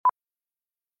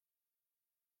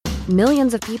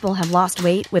Millions of people have lost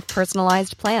weight with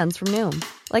personalized plans from Noom.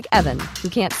 Like Evan, who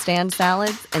can't stand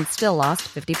salads and still lost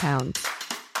 50 pounds.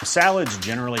 Salads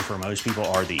generally for most people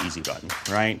are the easy button,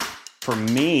 right? For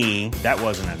me, that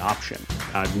wasn't an option.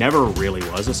 I never really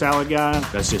was a salad guy.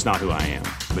 That's just not who I am.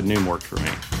 But Noom worked for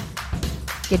me.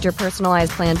 Get your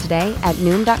personalized plan today at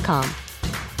Noom.com.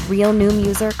 Real Noom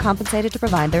user compensated to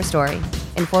provide their story.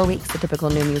 In 4 weeks, the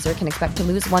typical Noom user can expect to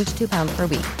lose 1 to 2 pounds per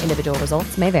week. Individual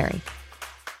results may vary.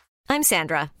 I'm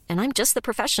Sandra, and I'm just the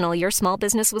professional your small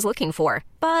business was looking for.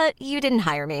 But you didn't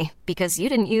hire me because you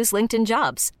didn't use LinkedIn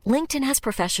Jobs. LinkedIn has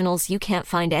professionals you can't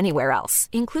find anywhere else,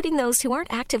 including those who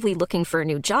aren't actively looking for a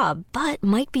new job, but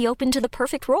might be open to the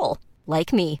perfect role,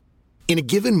 like me. In a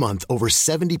given month, over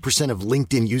 70% of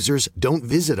LinkedIn users don't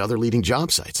visit other leading job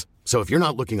sites. So if you're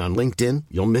not looking on LinkedIn,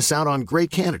 you'll miss out on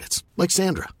great candidates like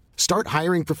Sandra. Start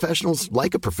hiring professionals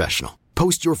like a professional.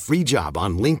 Post your free job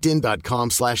on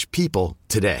linkedin.com/people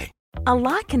today. A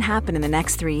lot can happen in the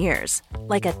next 3 years.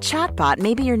 Like a chatbot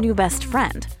may be your new best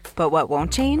friend. But what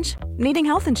won't change? Needing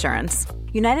health insurance.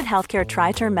 United Healthcare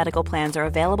Tri-Term Medical Plans are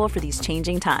available for these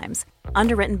changing times.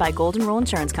 Underwritten by Golden Rule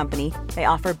Insurance Company, they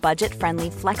offer budget-friendly,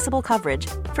 flexible coverage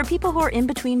for people who are in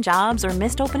between jobs or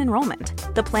missed open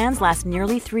enrollment. The plans last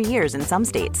nearly 3 years in some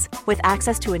states, with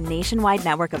access to a nationwide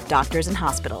network of doctors and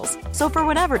hospitals. So for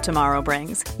whatever tomorrow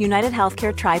brings, United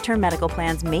Healthcare Tri-Term Medical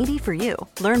Plans may be for you.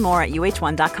 Learn more at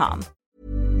uh1.com.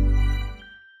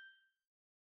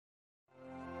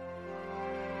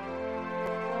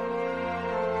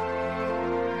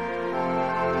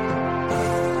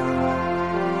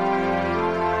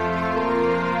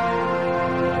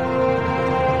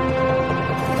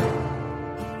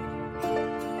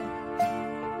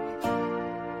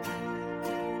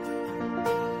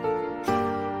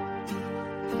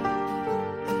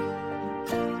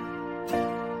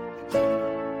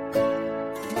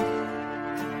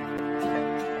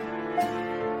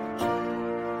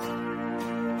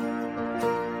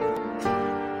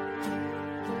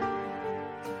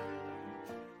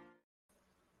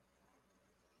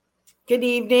 Good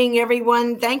evening,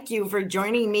 everyone. Thank you for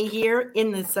joining me here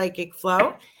in the Psychic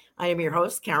Flow. I am your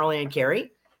host, Carol Ann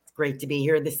Carey. It's great to be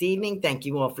here this evening. Thank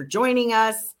you all for joining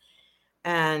us.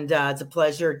 And it's a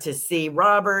pleasure to see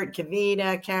Robert,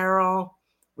 Kavita, Carol,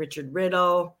 Richard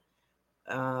Riddle,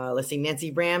 let's see,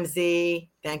 Nancy Ramsey.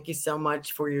 Thank you so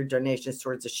much for your donations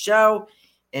towards the show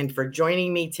and for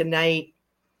joining me tonight.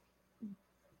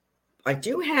 I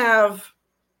do have,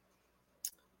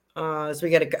 so we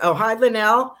got hi,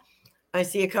 Linnell. I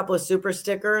see a couple of super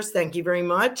stickers. Thank you very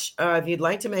much. If you'd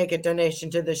like to make a donation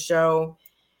to the show,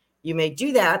 you may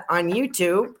do that on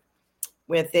YouTube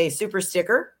with a super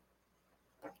sticker.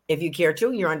 If you care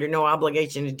to, you're under no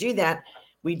obligation to do that.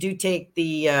 We do take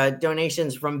the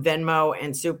donations from Venmo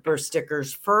and super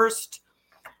stickers first.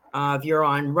 If you're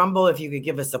on Rumble, if you could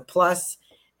give us a plus.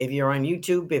 If you're on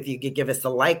YouTube, if you could give us a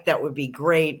like, that would be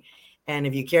great. And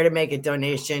if you care to make a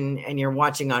donation and you're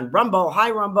watching on Rumble, hi,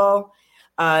 Rumble.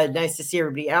 Nice to see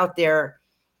everybody out there.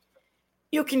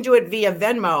 You can do it via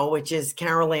Venmo, which is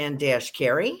Carol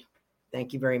Ann-Carey.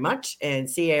 Thank you very much. And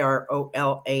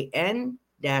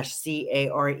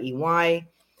CaroLan-Carey.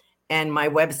 And my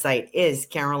website is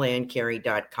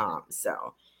carolancarey.com.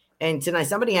 So, and tonight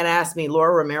somebody had asked me,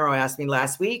 Laura Romero asked me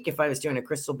last week if I was doing a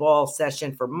crystal ball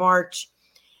session for March.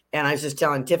 And I was just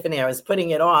telling Tiffany I was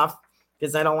putting it off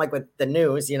because I don't like what the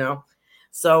news,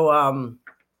 So,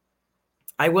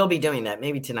 I will be doing that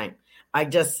maybe tonight. I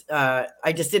just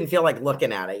didn't feel like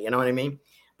looking at it. You know what I mean?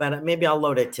 But maybe I'll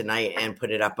load it tonight and put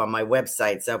it up on my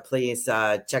website. So please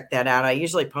check that out. I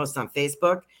usually post on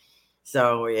Facebook.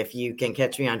 So if you can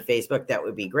catch me on Facebook, that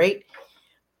would be great.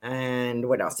 And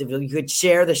what else? If you could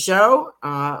share the show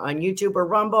on YouTube or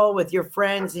Rumble with your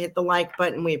friends, hit the like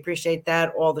button. We appreciate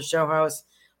that. All the show hosts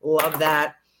love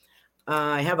that.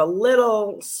 I have a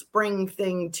little spring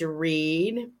thing to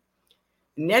read.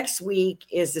 Next week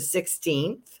is the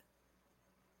 16th.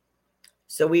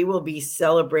 So we will be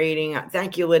celebrating.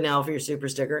 Thank you, Linnell, for your super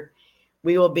sticker.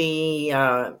 We will be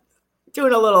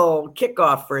doing a little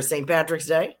kickoff for St. Patrick's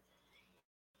Day.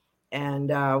 And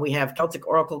we have Celtic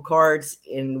Oracle cards,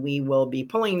 and we will be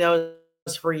pulling those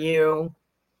for you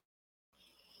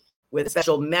with a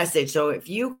special message. So if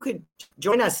you could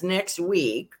join us next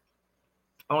week,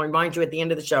 I'll remind you at the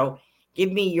end of the show,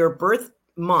 give me your birth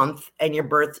month and your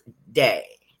birthday.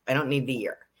 I don't need the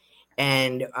year.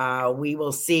 And we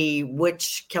will see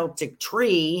which Celtic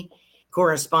tree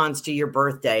corresponds to your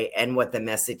birthday and what the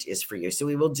message is for you. So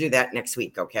we will do that next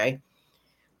week, okay?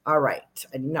 All right,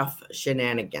 enough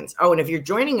shenanigans. Oh, and if you're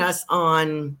joining us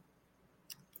on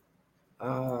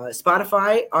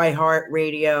Spotify,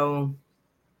 iHeartRadio,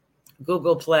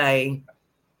 Google Play.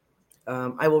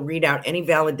 I will read out any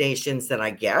validations that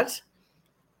I get.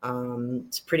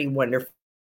 It's pretty wonderful.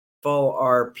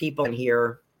 Our people in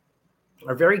here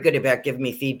are very good about giving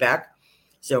me feedback.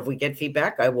 So if we get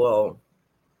feedback, I will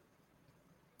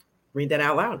read that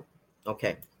out loud.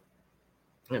 Okay.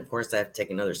 And of course, I have to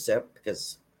take another sip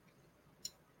because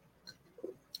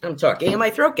I'm talking and my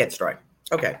throat gets dry.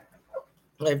 Okay.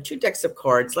 I have 2 decks of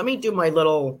cards. Let me do my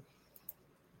little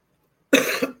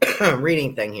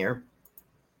reading thing here.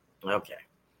 Okay.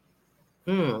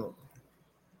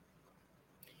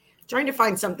 Trying to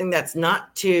find something that's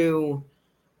not too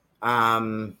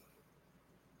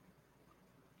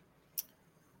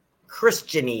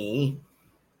Christian-y.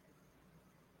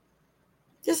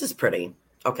 This is pretty.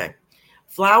 Okay.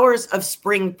 Flowers of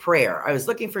Spring Prayer. I was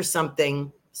looking for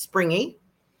something springy.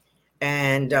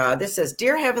 And this says,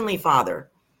 Dear Heavenly Father,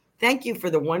 thank you for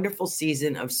the wonderful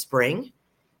season of spring.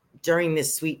 During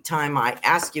this sweet time, I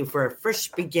ask you for a fresh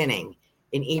beginning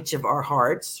in each of our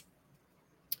hearts.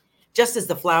 Just as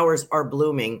the flowers are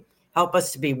blooming, help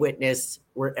us to be witness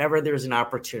wherever there's an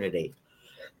opportunity.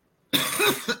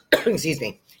 Excuse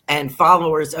me. And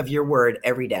followers of your word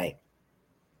every day.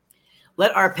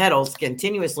 Let our petals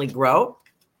continuously grow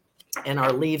and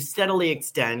our leaves steadily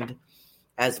extend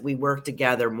as we work to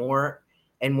gather more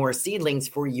and more seedlings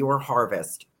for your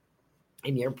harvest.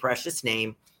 In your precious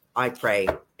name, I pray.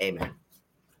 Amen.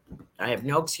 I have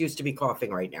no excuse to be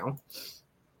coughing right now.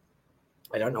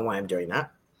 I don't know why I'm doing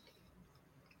that.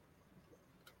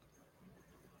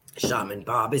 Shaman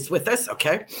Bob is with us.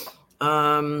 Okay.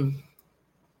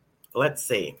 Let's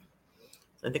see.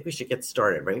 I think we should get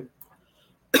started, right?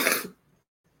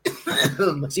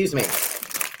 Excuse me.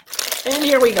 And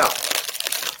here we go.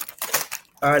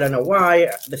 I don't know why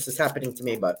this is happening to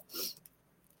me, but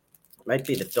it might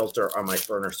be the filter on my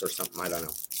furnace or something. I don't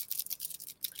know.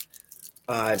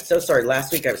 I'm so sorry.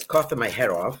 Last week I was coughing my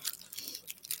head off.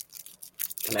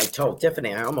 And I told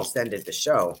Tiffany I almost ended the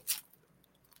show.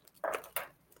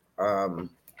 Because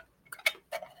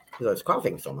I was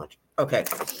coughing so much. Okay.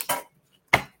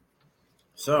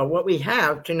 So what we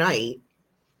have tonight,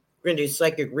 we're going to do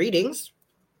psychic readings.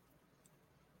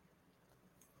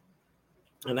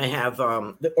 And I have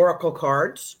the Oracle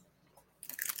cards.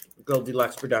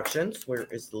 Goldilocks Productions. Where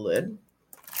is the lid?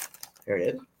 There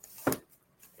it is.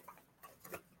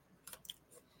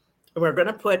 And we're going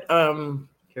to put,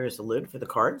 here's the lid for the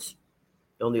cards.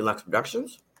 Goldilocks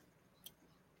Productions.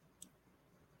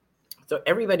 So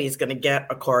everybody's going to get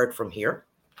a card from here.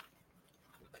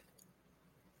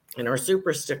 And our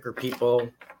super sticker people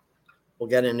will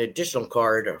get an additional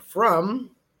card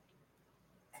from,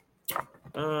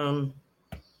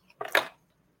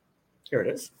 here it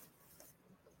is.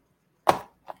 You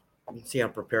can see how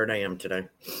prepared I am today.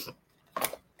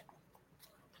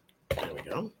 There we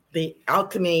go. The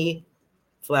Alchemy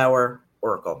Flower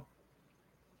Oracle.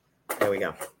 There we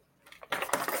go.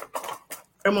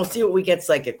 And we'll see what we get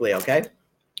psychically, okay?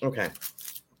 Okay.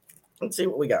 Let's see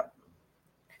what we got.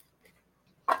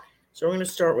 So we're going to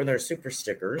start with our super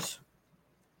stickers.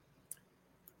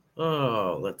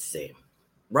 Oh, let's see.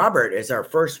 Robert is our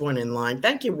first one in line.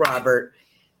 Thank you, Robert,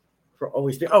 for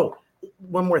always being. Oh,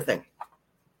 one more thing.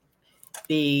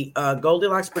 The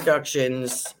Goldilocks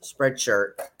Productions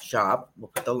Spreadshirt shop. We'll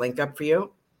put the link up for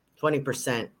you.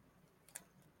 20%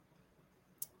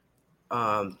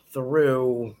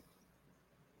 through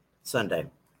Sunday.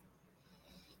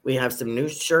 We have some new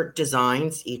shirt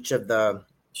designs, each of the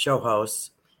show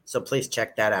hosts. So please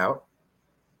check that out.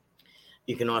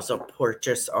 You can also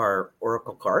purchase our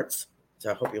Oracle cards.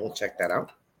 So I hope you will check that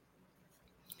out.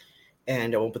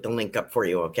 And we'll put the link up for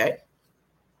you, okay?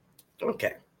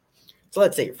 Okay. So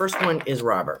let's see. First one is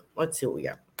Robert. Let's see what we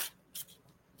got.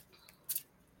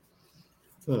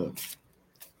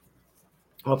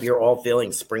 Hope you're all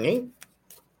feeling springy.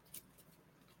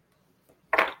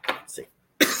 Let's see.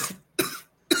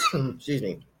 Excuse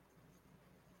me.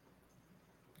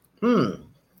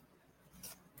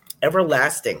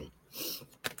 Everlasting.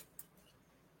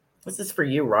 This is for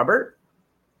you, Robert.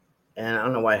 And I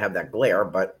don't know why I have that glare,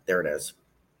 but there it is.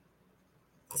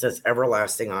 It says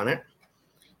Everlasting on it.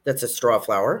 That's a straw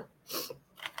flower.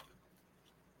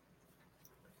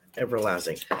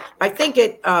 Everlasting. I think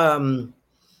it,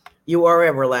 you are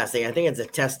everlasting. I think it's a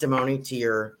testimony to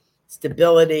your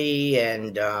stability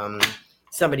and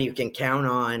somebody you can count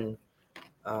on,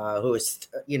 who is,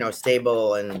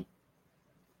 stable and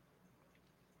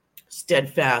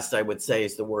steadfast, I would say,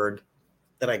 is the word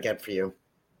that I get for you.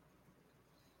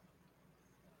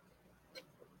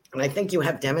 And I think you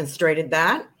have demonstrated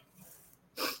that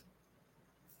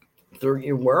through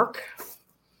your work.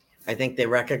 I think they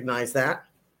recognize that.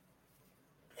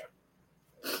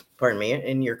 pardon me,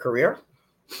 in your career.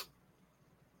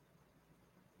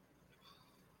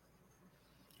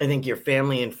 I think your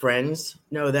family and friends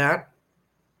know that.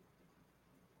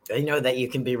 They know that you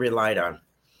can be relied on.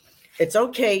 It's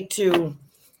okay to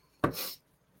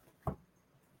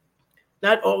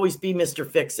not always be Mr.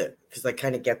 Fix-It, because I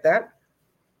kind of get that.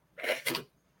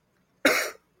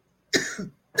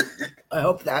 I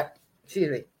hope that,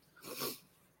 excuse me.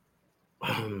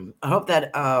 I hope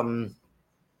that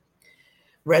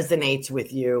resonates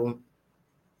with you,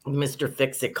 Mr.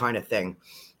 Fix-It kind of thing,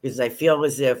 because I feel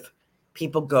as if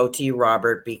people go to you,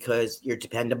 Robert, because you're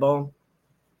dependable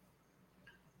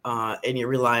and you're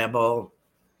reliable.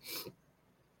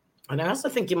 And I also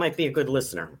think you might be a good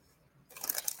listener.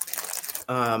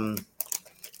 So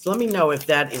let me know if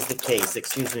that is the case.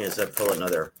 Excuse me as I pull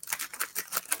another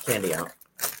candy out.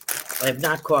 I have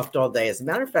not coughed all day. As a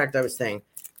matter of fact, I was saying,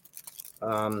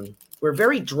 we're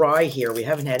very dry here. We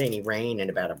haven't had any rain in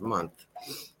about a month.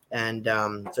 And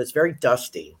so it's very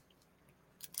dusty.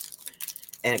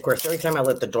 And of course, every time I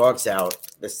let the dogs out,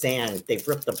 the sand, they've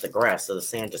ripped up the grass, so the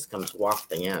sand just comes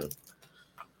wafting in.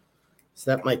 So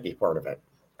that might be part of it.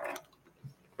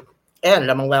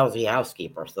 And I'm a lousy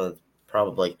housekeeper, so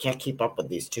probably can't keep up with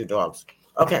these two dogs.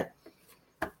 Okay.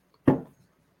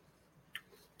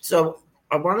 So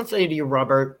I want to say to you,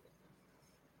 Robert,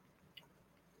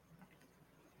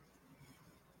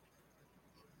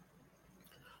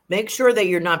 make sure that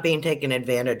you're not being taken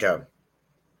advantage of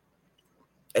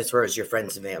as far as your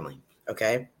friends and family,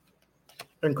 okay?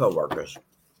 And coworkers.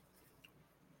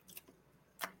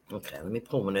 Okay, let me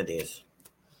pull one of these.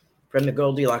 From the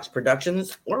Goldilocks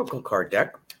Productions Oracle card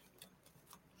deck.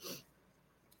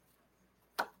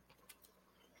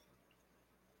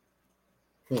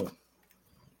 Here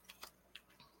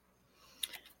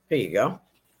you go.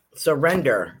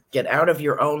 Surrender. Get out of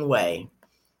your own way.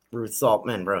 Ruth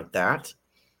Saltman wrote that.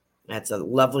 That's a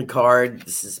lovely card.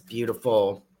 This is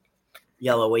beautiful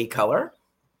yellowy color.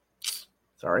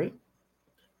 Sorry.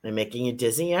 Am I making you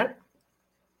dizzy yet?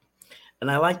 And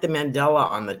I like the mandala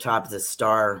on the top of the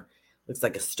star. Looks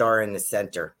like a star in the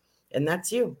center. And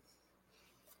that's you.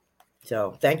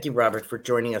 So thank you, Robert, for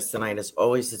joining us tonight. As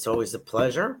always, it's always a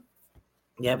pleasure.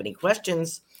 If you have any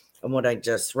questions on what I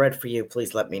just read for you,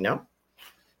 please let me know.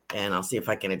 And I'll see if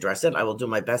I can address it. I will do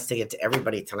my best to get to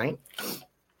everybody tonight.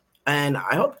 And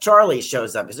I hope Charlie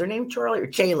shows up. Is her name Charlie or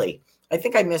Chaylee? I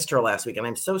think I missed her last week, and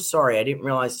I'm so sorry. I didn't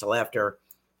realize till after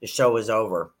the show was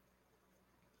over.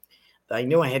 I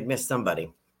knew I had missed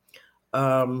somebody.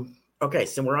 Okay,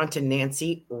 so we're on to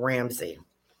Nancy Ramsey.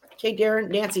 Okay, Darren,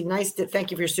 Nancy, nice to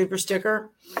thank you for your super sticker.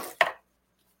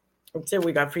 Let's see what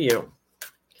we got for you.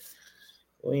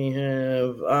 We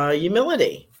have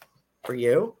humility for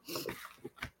you.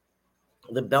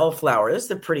 The bellflower. This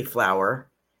is a pretty flower.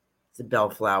 It's a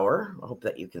bellflower. I hope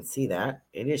that you can see that.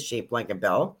 It is shaped like a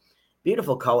bell.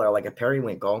 Beautiful color, like a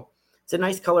periwinkle. It's a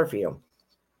nice color for you.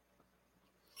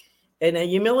 And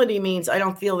humility means I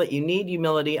don't feel that you need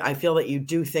humility. I feel that you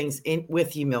do things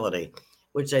with humility,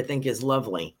 which I think is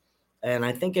lovely. And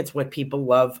I think it's what people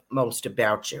love most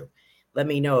about you. Let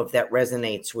me know if that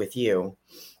resonates with you.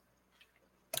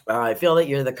 I feel that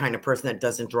you're the kind of person that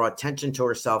doesn't draw attention to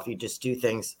herself. You just do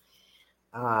things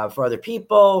for other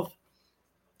people,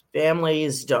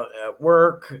 families,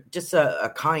 work, just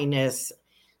a kindness.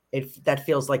 That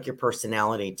feels like your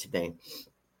personality to me.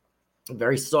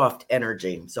 Very soft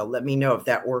energy. So let me know if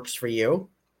that works for you.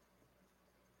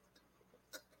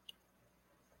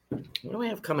 What do I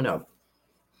have coming up?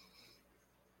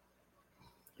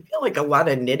 I feel like a lot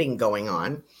of knitting going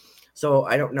on. So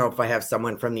I don't know if I have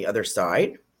someone from the other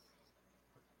side.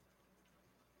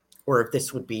 Or if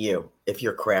this would be you, if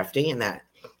you're crafty in that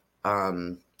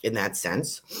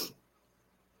sense.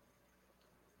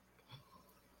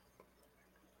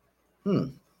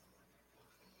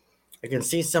 I can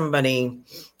see somebody,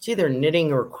 it's either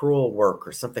knitting or crewel work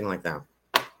or something like that.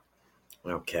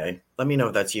 Okay, let me know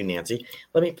if that's you, Nancy.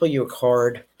 Let me pull you a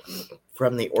card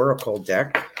from the Oracle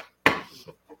deck.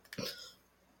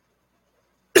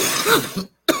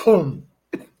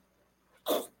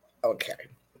 Okay.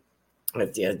 I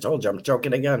told you I'm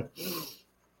choking again.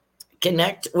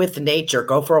 Connect with nature.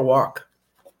 Go for a walk.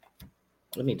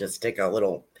 Let me just take a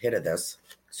little hit of this.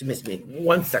 Excuse me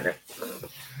 1 second.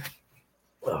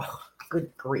 Oh, good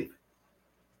grief.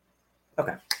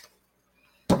 Okay.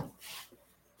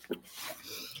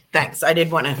 Thanks. I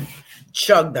didn't want to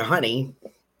chug the honey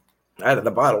out of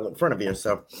the bottle in front of you,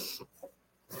 so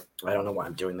I don't know why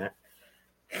I'm doing that.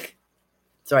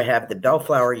 So I have the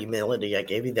bellflower humility. I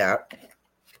gave you that.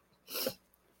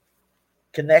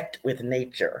 Connect with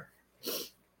nature.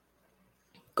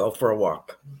 Go for a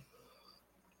walk.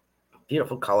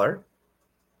 Beautiful color.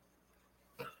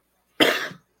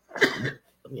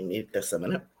 Let me mute this a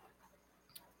minute.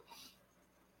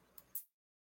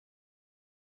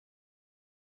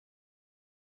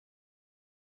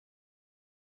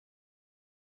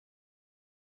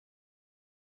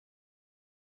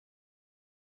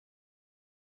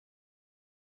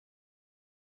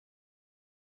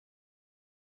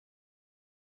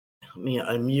 Let me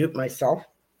unmute myself.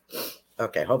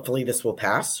 Okay, hopefully this will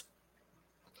pass.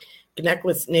 Connect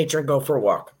with nature and go for a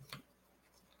walk.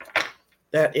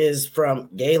 That is from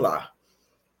Gala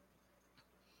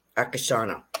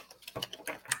Akashana.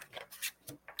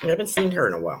 I haven't seen her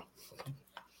in a while.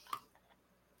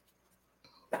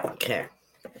 Okay.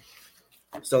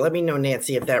 So let me know,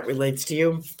 Nancy, if that relates to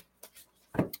you.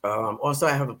 Also,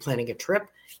 I have a planning a trip.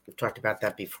 We've talked about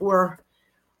that before.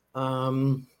 I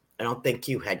don't think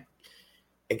you had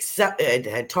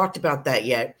talked about that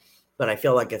yet, but I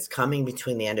feel like it's coming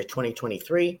between the end of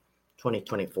 2023,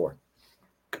 2024.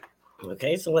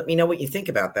 Okay, so let me know what you think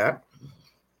about that.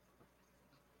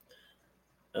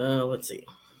 Let's see.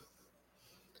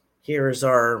 Here's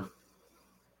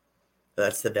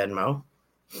that's the Venmo.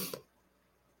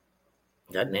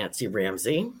 Got Nancy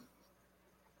Ramsey.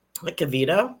 Like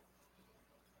Kavita.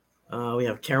 We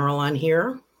have Carol on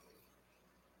here.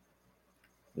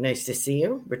 Nice to see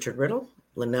you. Richard Riddle.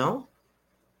 Linnell.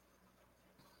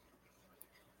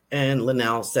 And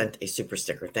Linnell sent a super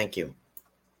sticker. Thank you.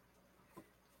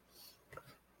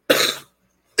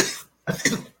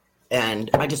 And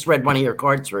I just read one of your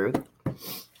cards, Ruth.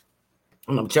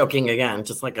 And I'm choking again,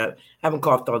 just like I haven't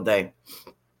coughed all day.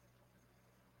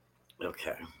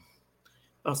 Okay.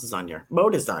 What else is on here?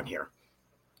 Moda's on here.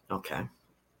 Okay.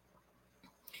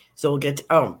 So we'll get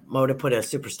Moda put a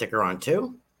super sticker on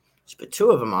too. She put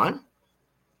two of them on.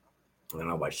 I don't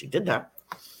know why she did that.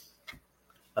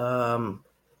 We'll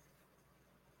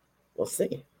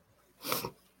see.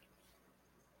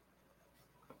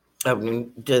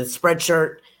 The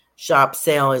Spreadshirt shop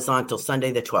sale is on until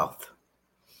Sunday the 12th.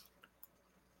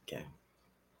 Okay.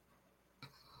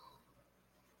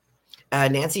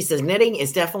 Nancy says, knitting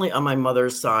is definitely on my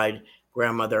mother's side,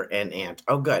 grandmother and aunt.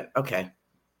 Oh, good. Okay.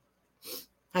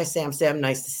 Hi, Sam. Sam,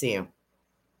 nice to see you.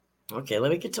 Okay,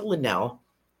 let me get to Linnell.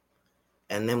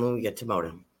 And then when we get to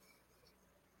Modem.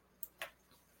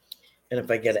 And if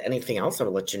I get anything else, I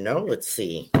will let you know. Let's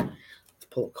see. Let's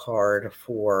pull a card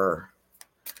for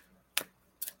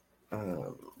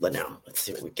Linnell. Let's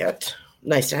see what we get.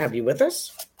 Nice to have you with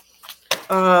us.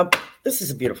 This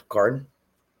is a beautiful card.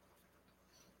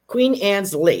 Queen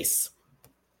Anne's Lace,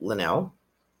 Linnell.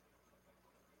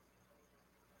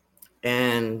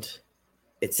 And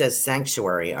it says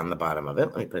Sanctuary on the bottom of it.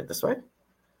 Let me put it this way.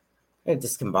 I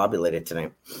discombobulated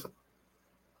tonight.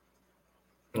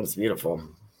 It's beautiful.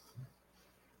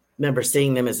 Remember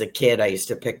seeing them as a kid. I used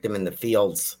to pick them in the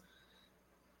fields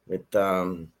with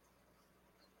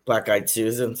black-eyed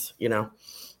Susans,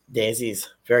 daisies.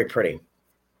 Very pretty.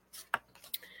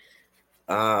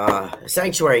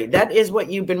 Sanctuary. That is what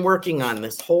you've been working on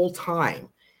this whole time.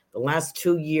 The last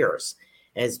 2 years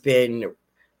has been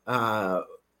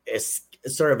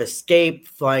sort of escape,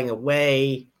 flying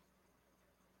away,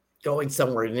 going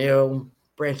somewhere new,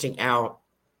 branching out,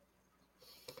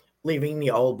 leaving the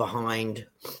old behind.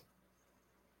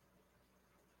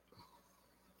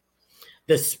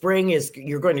 The spring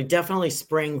you're going to definitely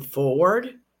spring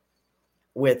forward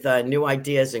with new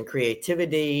ideas and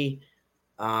creativity.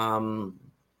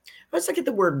 Let's look at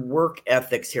the word work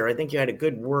ethics here. I think you had a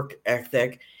good work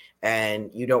ethic and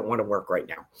you don't want to work right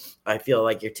now. I feel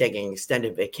like you're taking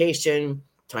extended vacation,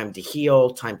 time to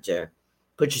heal, time to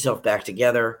put yourself back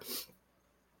together,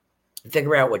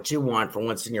 figure out what you want for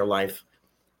once in your life.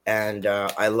 And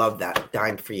I love that.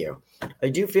 Time for you. I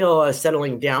do feel a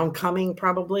settling down coming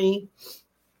probably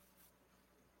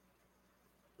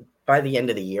by the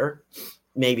end of the year.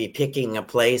 Maybe picking a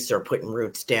place or putting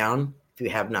roots down if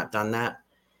you have not done that.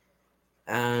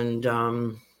 And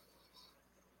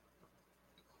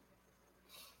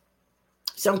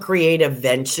some creative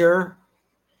venture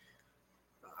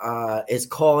is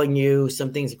calling you.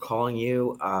 Some things are calling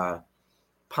you.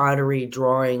 Pottery,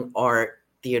 drawing, art,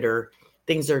 theater.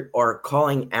 Things are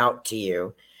calling out to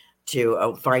you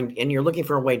to find, and you're looking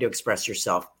for a way to express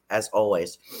yourself, as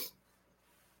always.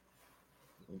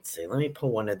 Let's see. Let me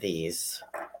pull one of these.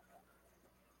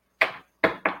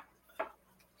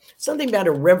 Something about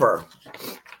a river.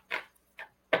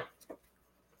 I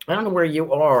don't know where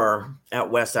you are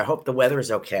out west. I hope the weather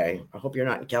is okay. I hope you're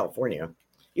not in California.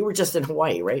 You were just in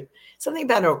Hawaii, right? Something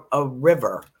about a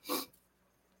river.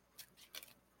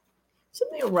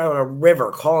 Something around a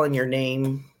river calling your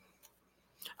name.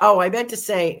 Oh, I meant to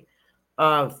say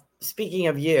speaking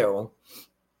of you,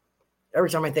 every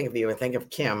time I think of you, I think of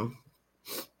Kim.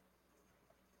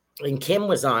 And Kim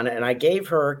was on, and I gave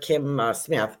her Kim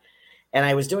Smith, and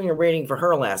I was doing a reading for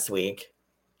her last week.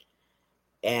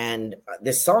 And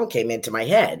this song came into my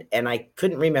head, and I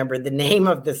couldn't remember the name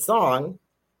of the song.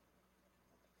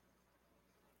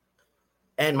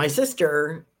 And my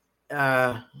sister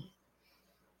emailed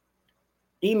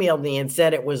me and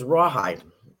said it was Rawhide.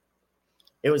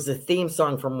 It was the theme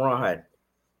song from Rawhide.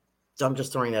 So I'm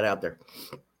just throwing that out there.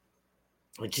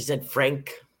 And she said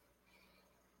Frank,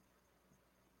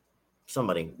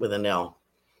 somebody with an L,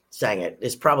 sang it.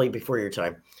 It's probably before your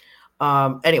time.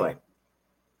 Anyway,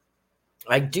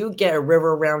 I do get a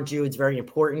river around you. It's very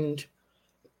important.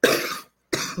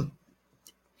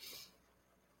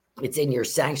 It's in your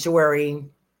sanctuary.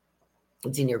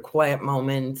 It's in your quiet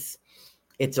moments.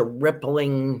 It's a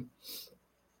rippling,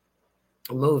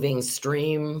 moving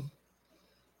stream.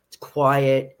 It's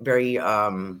quiet, very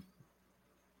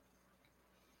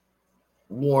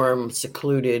warm,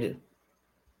 secluded.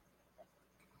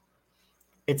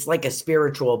 It's like a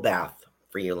spiritual bath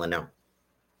for you, Leno.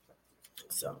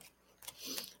 So,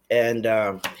 and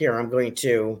here, I'm going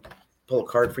to pull a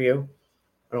card for you.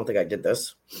 I don't think I did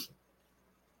this.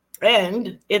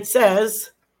 And it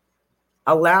says,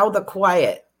 allow the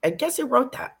quiet. I guess who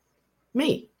wrote that?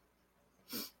 Me.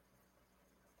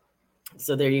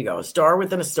 So there you go. A star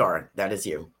within a star. That is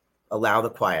you. Allow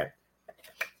the quiet.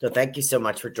 So thank you so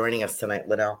much for joining us tonight,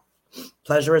 Liddell.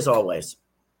 Pleasure as always.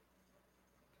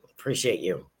 Appreciate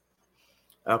you.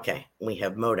 Okay. We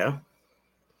have Moda.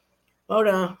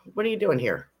 Moda, what are you doing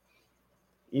here?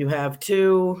 You have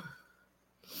two...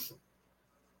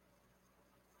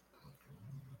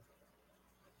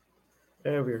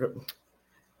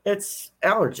 It's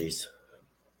allergies.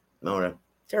 Mona.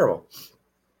 Terrible.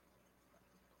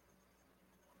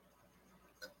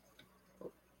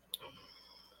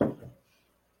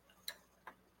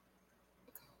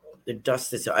 The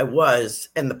dust is,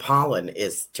 and the pollen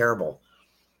is terrible.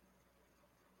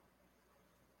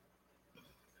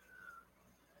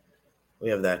 We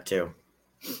have that too.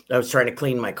 I was trying to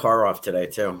clean my car off today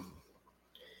too.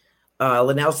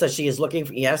 Linnell says she is looking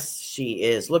for, yes, she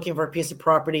is looking for a piece of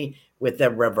property with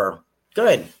a river.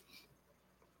 Good.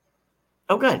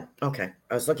 Oh, good. Okay.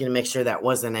 I was looking to make sure that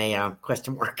wasn't a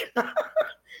question mark.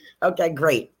 Okay,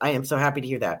 great. I am so happy to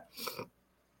hear that.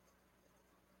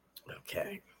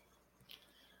 Okay.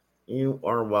 You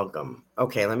are welcome.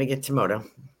 Okay, let me get to Moda.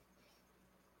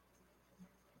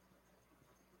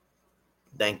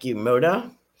 Thank you, Moda.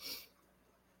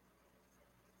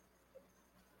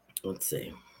 Let's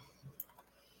see.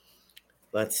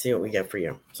 Let's see what we get for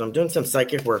you. So I'm doing some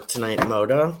psychic work tonight,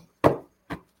 Moda.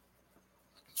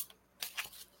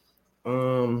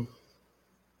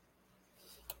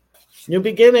 New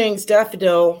beginnings,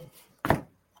 Daffodil.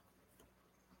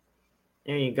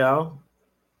 There you go.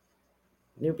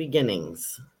 New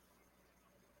beginnings. I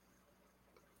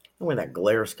don't know where that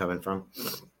glare is coming from.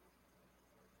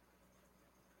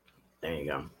 There you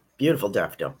go. Beautiful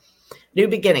daffodil. New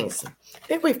beginnings. I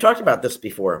think we've talked about this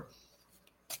before.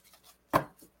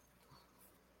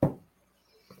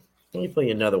 Let me play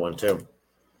you another one too.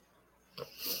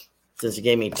 Since you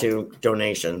gave me 2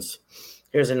 donations.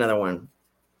 Here's another one.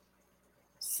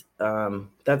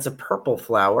 That's a purple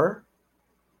flower.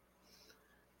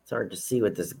 It's hard to see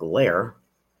with this glare.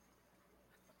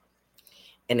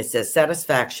 And it says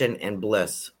satisfaction and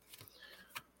bliss.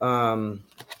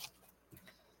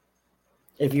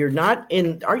 If you're not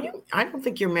in, are you? I don't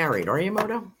think you're married. Are you,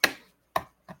 Moda?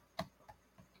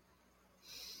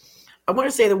 I want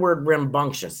to say the word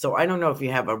rambunctious. So I don't know if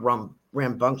you have a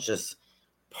rambunctious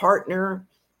partner,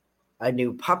 a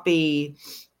new puppy.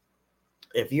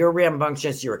 If you're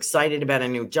rambunctious, you're excited about a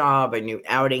new job, a new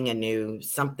outing, a new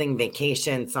something,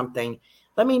 vacation, something.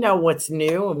 Let me know what's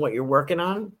new and what you're working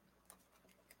on.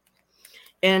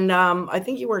 And I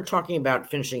think you were talking about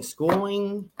finishing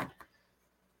schooling.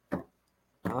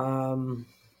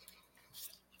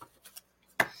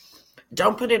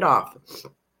 Don't put it off.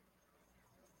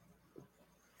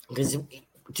 Because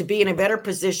to be in a better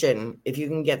position, if you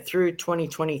can get through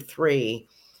 2023,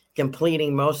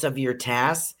 completing most of your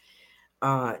tasks,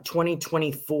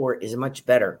 2024 is much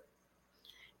better.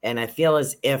 And I feel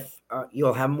as if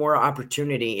you'll have more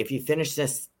opportunity if you finish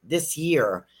this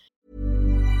year.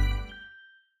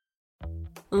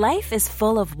 Life is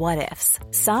full of what-ifs.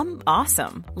 Some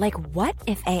awesome, like what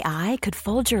if AI could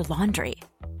fold your laundry?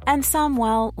 And some,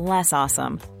 well, less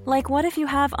awesome, like what if you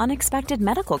have unexpected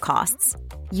medical costs?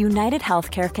 United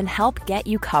Healthcare can help get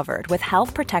you covered with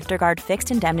Health Protector Guard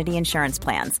fixed indemnity insurance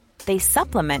plans. They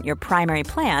supplement your primary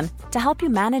plan to help you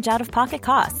manage out-of-pocket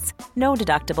costs. no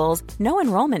deductibles, no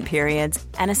enrollment periods,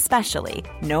 and especially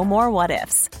no more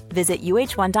what-ifs. Visit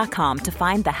UH1.com to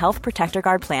find the Health Protector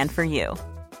Guard plan for you.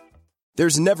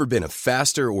 There's never been a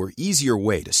faster or easier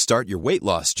way to start your weight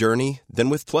loss journey than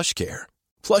with PlushCare.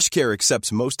 PlushCare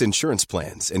accepts most insurance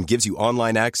plans and gives you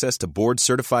online access to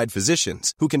board-certified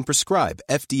physicians who can prescribe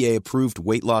FDA-approved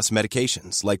weight loss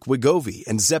medications like Wegovy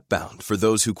and Zepbound for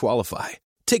those who qualify.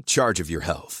 Take charge of your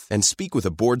health and speak with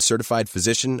a board-certified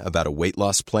physician about a weight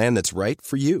loss plan that's right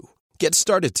for you. Get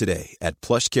started today at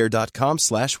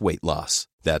plushcare.com/weight loss.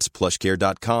 That's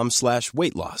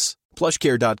plushcare.com/weight loss.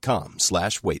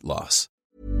 plushcare.com/weight loss.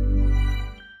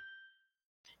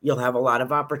 You'll have a lot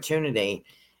of opportunity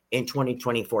in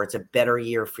 2024. It's a better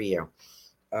year for you.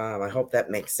 I hope that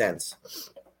makes sense.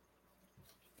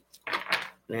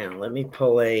 Now, let me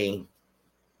pull a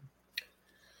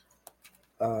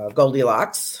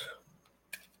Goldilocks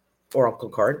oracle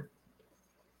card.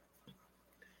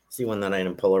 See one that I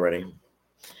didn't pull already.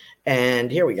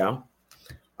 And here we go.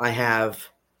 I have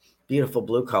beautiful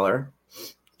blue color.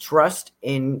 Trust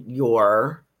in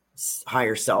your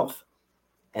higher self.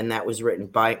 And that was written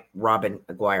by Robin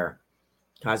Aguirre.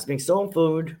 Cosmic Soul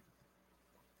Food,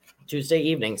 Tuesday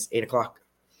evenings, 8 o'clock.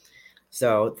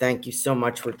 So thank you so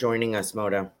much for joining us,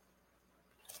 Moda.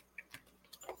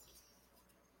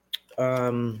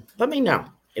 Let me know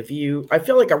if I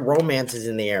feel like a romance is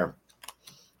in the air.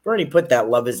 I've already put that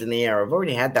Love is in the Air. I've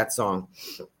already had that song.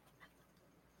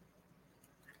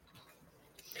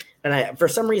 And for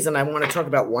some reason, I want to talk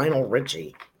about Lionel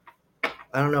Richie.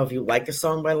 I don't know if you like a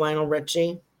song by Lionel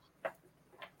Richie.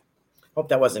 Hope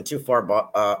that wasn't too far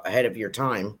ahead of your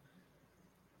time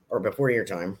or before your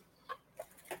time.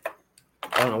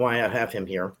 I don't know why I have him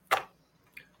here.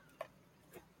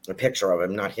 A picture of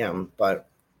him, not him, but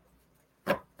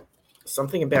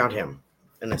something about him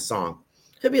in a song.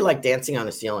 Could be like Dancing on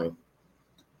the Ceiling.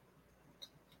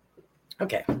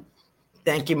 Okay.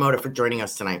 Thank you, Moda, for joining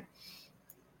us tonight.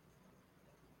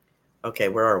 Okay,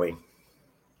 where are we?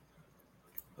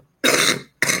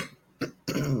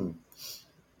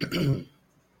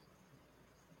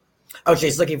 Oh,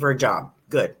 she's looking for a job.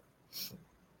 Good.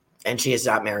 And she is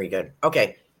not married. Good.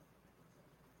 Okay.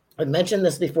 I mentioned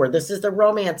this before. This is the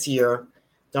romance year.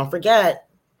 Don't forget.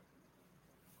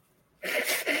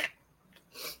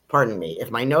 Pardon me. If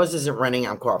my nose isn't running,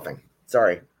 I'm coughing.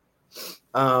 Sorry.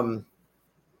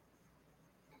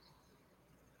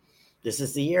 This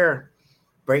is the year.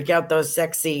 Break out those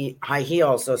sexy high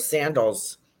heels, those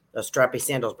sandals, those strappy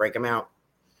sandals. Break them out.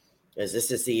 Because this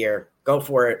is the year. Go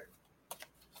for it.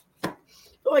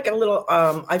 Like a little,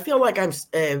 I feel like I'm,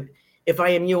 if I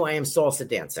am you, I am salsa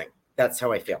dancing. That's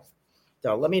how I feel.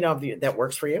 So let me know if that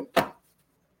works for you.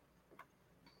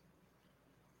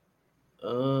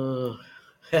 Lionel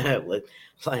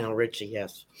Richie,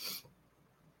 yes.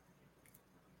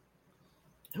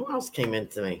 Who else came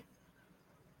into me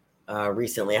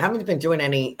recently? I haven't been doing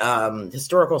any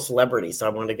historical celebrities, so I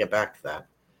wanted to get back to that.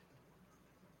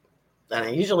 And I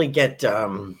usually get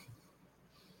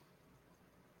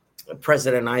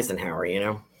President Eisenhower,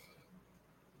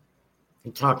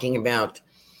 talking about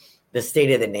the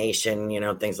state of the nation,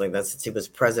 things like that, since he was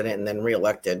president and then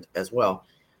reelected as well.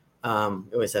 He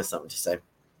always has something to say.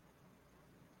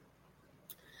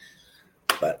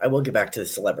 But I will get back to the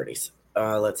celebrities.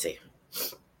 Let's see.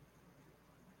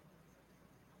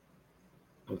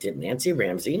 Did Nancy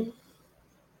Ramsey.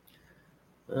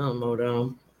 Oh,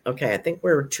 Modo. Okay, I think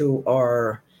we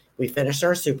finished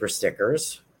our super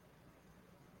stickers.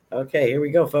 Okay, here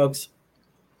we go, folks.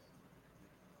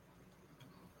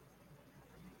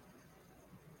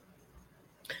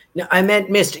 No, I meant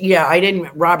Mr. Yeah, I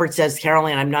didn't. Robert says,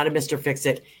 Caroline, I'm not a Mr.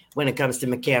 Fix-It when it comes to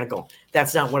mechanical.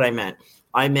 That's not what I meant.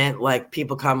 I meant like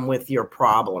people come with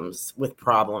problems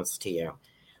to you.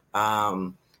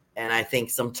 And I think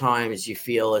sometimes you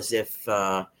feel as if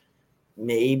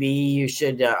maybe you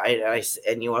should,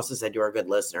 and you also said you were a good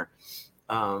listener.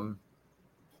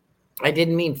 I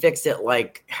didn't mean fix it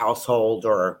like household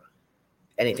or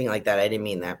anything like that. I didn't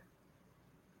mean that.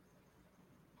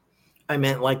 I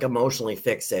meant like emotionally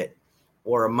fix it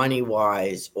or money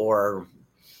wise or,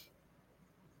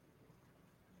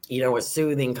 a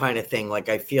soothing kind of thing. Like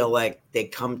I feel like they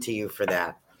come to you for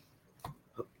that.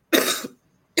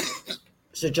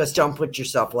 So just don't put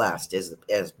yourself last is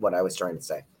what I was trying to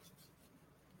say.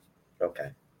 Okay.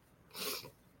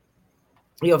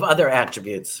 You have other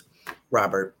attributes,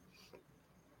 Robert.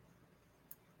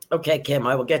 Okay, Kim,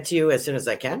 I will get to you as soon as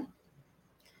I can.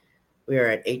 We are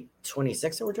at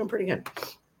 8:26, and we're doing pretty good.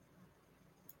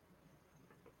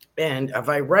 And if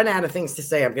I run out of things to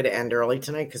say, I'm going to end early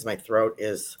tonight because my throat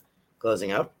is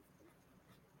closing up.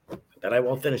 But I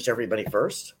will finish everybody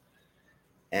first.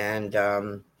 And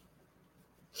I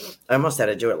almost had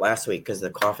to do it last week because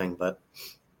of the coughing, but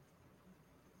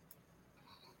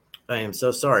I am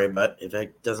so sorry. But if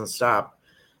it doesn't stop,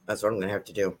 that's what I'm going to have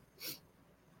to do.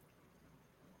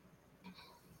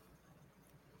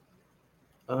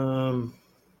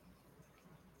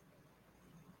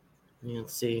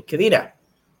 Let's see. Kavita,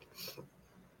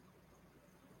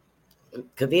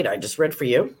 I just read for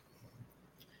you.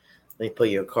 Let me pull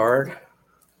you a card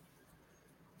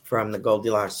from the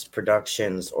Goldilocks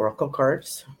Productions Oracle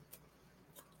cards.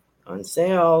 On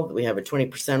sale, we have a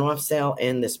 20% off sale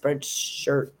in the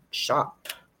Spreadshirt shop.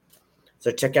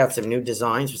 So check out some new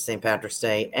designs for St. Patrick's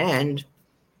Day and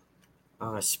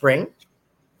spring.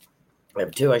 I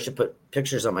have two. I should put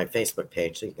pictures on my Facebook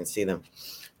page so you can see them.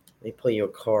 Let me pull you a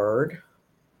card.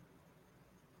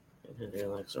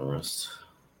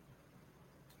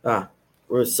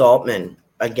 Ruth Saltman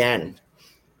again.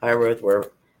 Hi, Ruth.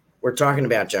 We're talking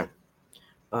about you.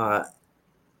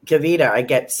 Kavita, I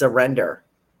get surrender.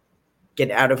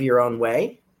 Get out of your own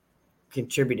way.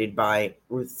 Contributed by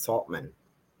Ruth Saltman.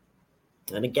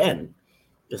 And again,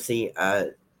 you'll see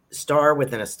a star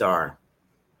within a star.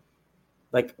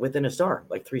 Like within a star,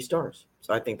 like 3 stars.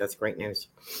 So I think that's great news.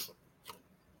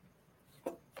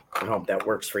 I hope that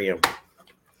works for you.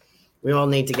 We all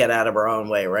need to get out of our own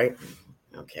way, right?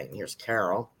 Okay, here's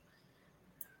Carol.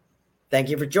 Thank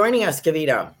you for joining us,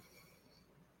 Kavita.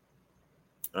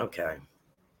 Okay.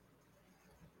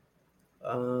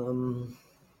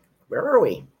 Where are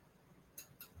we?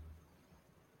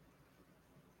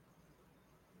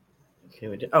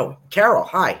 Okay, Carol,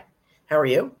 hi. How are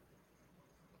you?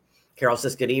 Carol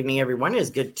says, good evening, everyone. It's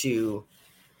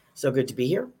so good to be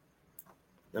here.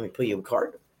 Let me pull you a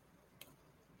card.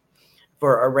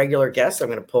 For our regular guests, I'm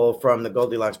going to pull from the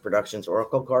Goldilocks Productions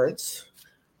Oracle cards.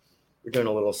 We're doing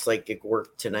a little psychic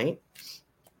work tonight.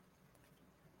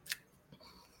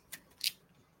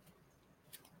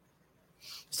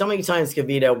 So many times,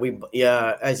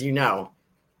 Kavita, as you know,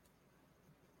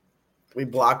 we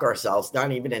block ourselves,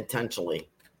 not even intentionally.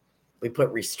 We put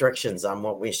restrictions on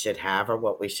what we should have or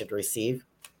what we should receive.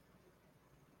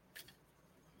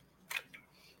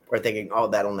 We're thinking, oh,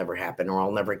 that'll never happen, or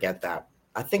I'll never get that.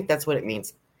 I think that's what it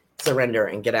means. Surrender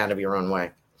and get out of your own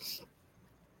way.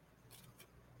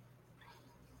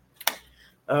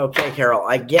 Okay, Carol,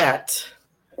 I get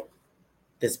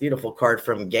this beautiful card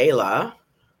from Gala,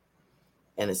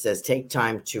 and it says, take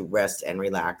time to rest and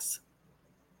relax.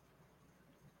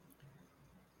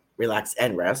 Relax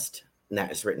and rest. And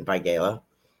that is written by Gala.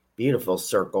 Beautiful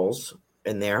circles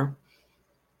in there.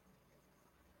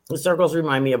 The circles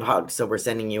remind me of hugs, so we're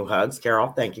sending you hugs. Carol,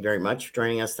 thank you very much for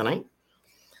joining us tonight.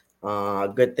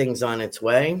 Good things on its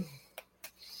way.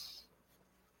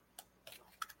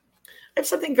 I have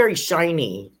something very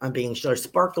shiny. I'm being sure,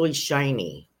 sparkly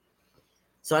shiny.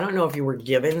 So I don't know if you were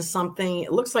given something.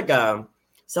 It looks like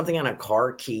something on a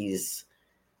car keys,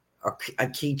 or a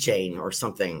keychain or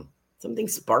something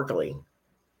sparkly,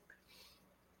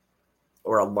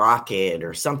 or a locket,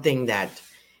 or something that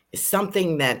is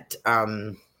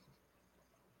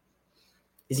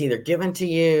either given to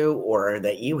you or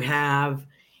that you have.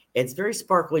 It's very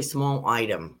sparkly, small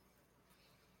item.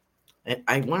 And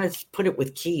I want to put it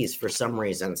with keys for some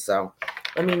reason. So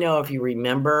let me know if you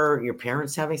remember your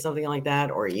parents having something like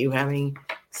that, or you having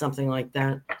something like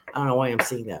that. I don't know why I'm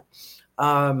seeing that.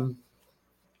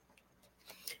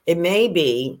 It may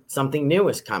be something new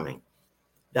is coming.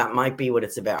 That might be what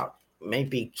it's about. It may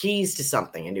be keys to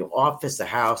something, a new office, a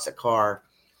house, a car,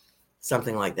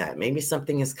 something like that. Maybe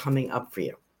something is coming up for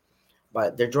you.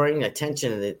 But they're drawing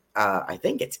attention that I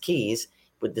think it's keys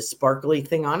with the sparkly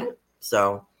thing on it.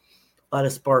 So a lot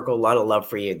of sparkle, a lot of love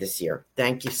for you this year.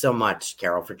 Thank you so much,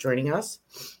 Carol, for joining us.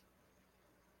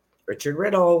 Richard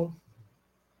Riddle.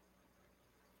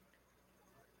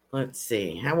 Let's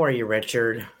see. How are you,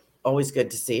 Richard? Always good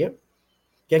to see you.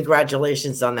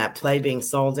 Congratulations on that play being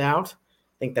sold out.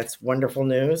 I think that's wonderful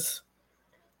news.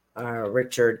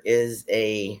 Richard is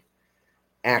a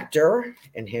actor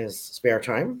in his spare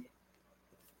time.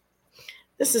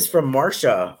 This is from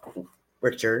Marsha,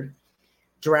 Richard.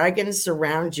 Dragons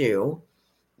surround you.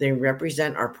 They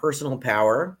represent our personal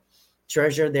power.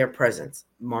 Treasure their presence.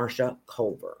 Marsha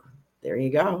Culver. There you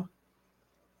go.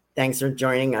 Thanks for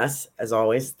joining us, as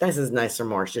always. This is nice from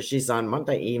Marsha. She's on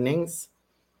Monday evenings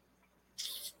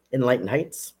in Lighten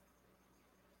Heights.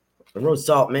 Rose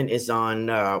Saltman is on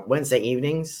Wednesday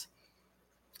evenings.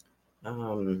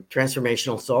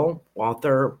 Transformational Soul,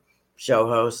 author, show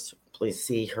host. Please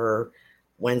see her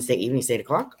Wednesday evenings, 8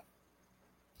 o'clock.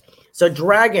 So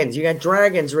dragons, you got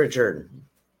dragons, Richard.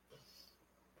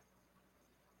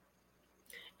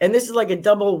 And this is like a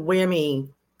double whammy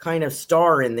kind of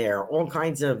star in there, all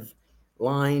kinds of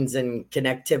lines and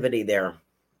connectivity there.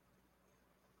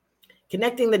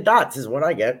 Connecting the dots is what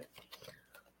I get.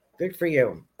 Good for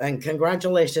you. And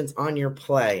congratulations on your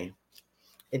play.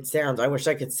 I wish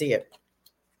I could see it.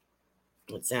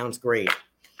 It sounds great.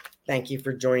 Thank you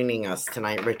for joining us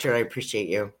tonight, Richard. I appreciate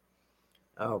you.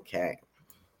 Okay.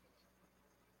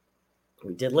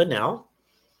 We did Linnell.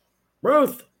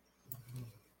 Ruth.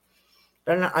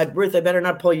 Ruth, I better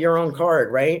not pull your own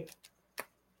card, right?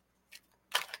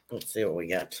 Let's see what we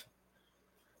get.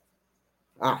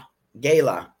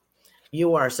 Gala.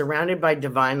 You are surrounded by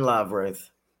divine love,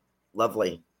 Ruth.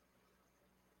 Lovely.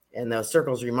 And those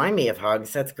circles remind me of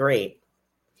hugs. That's great.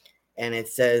 And it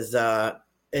says,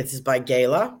 this is by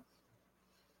Gala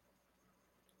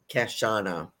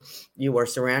Kashana. You are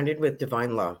surrounded with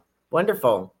divine love.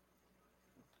 Wonderful.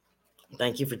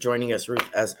 Thank you for joining us, Ruth,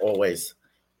 as always.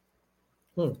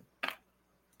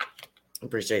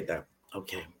 Appreciate that.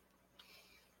 Okay.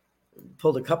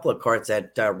 Pulled a couple of cards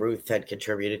that Ruth had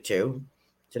contributed to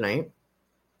tonight.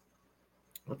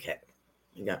 Okay.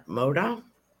 We got Moda.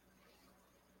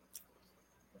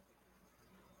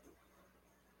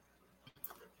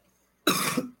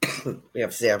 We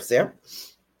have Sam.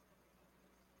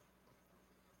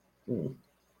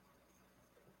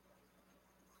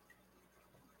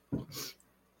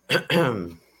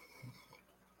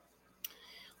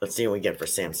 Let's see what we get for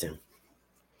Samson.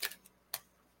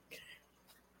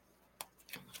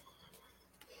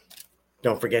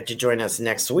 Don't forget to join us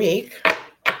next week,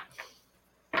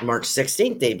 March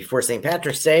 16th, day before St.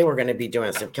 Patrick's Day. We're going to be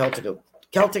doing some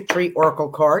Celtic Tree Oracle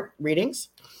card readings.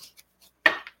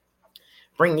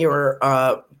 Bring your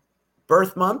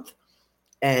birth month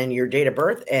and your date of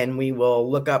birth, and we will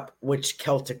look up which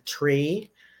Celtic tree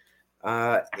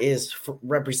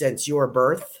represents your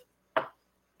birth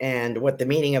and what the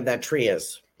meaning of that tree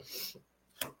is.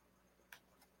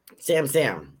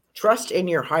 Sam, trust in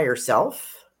your higher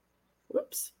self.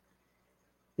 Whoops.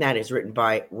 That is written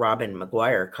by Robin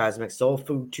McGuire, Cosmic Soul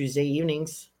Food Tuesday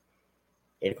evenings,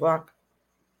 8 o'clock.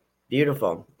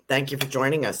 Beautiful. Thank you for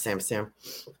joining us, Sam.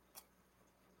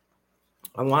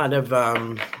 A lot of,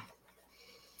 I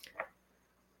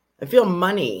feel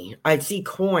money. I see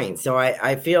coins. So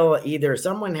I feel either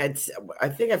someone I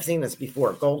think I've seen this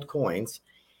before, gold coins.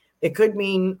 It could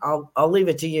mean, I'll leave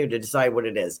it to you to decide what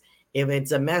it is. If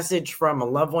it's a message from a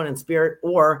loved one in spirit,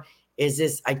 or is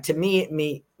this, to me, it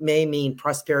may mean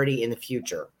prosperity in the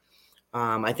future.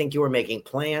 I think you were making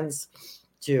plans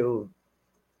to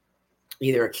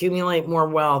either accumulate more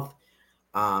wealth,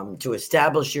 to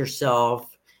establish yourself,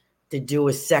 to do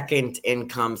a second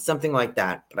income, something like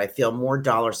that. But I feel more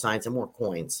dollar signs and more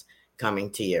coins coming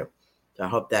to you. So I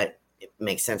hope that it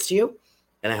makes sense to you,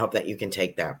 and I hope that you can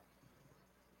take that.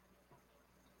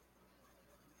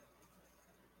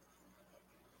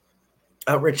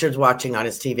 Richard's watching on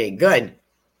his TV. Good.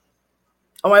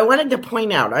 Oh, I wanted to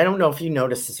point out, I don't know if you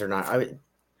noticed this or not.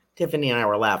 Tiffany and I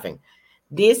were laughing.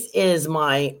 This is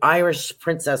my Irish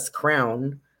princess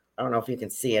crown. I don't know if you can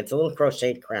see it. It's a little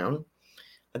crocheted crown.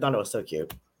 I thought it was so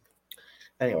cute.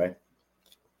 Anyway.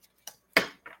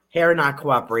 Hair not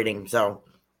cooperating, so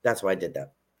that's why I did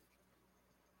that.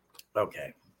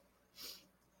 Okay.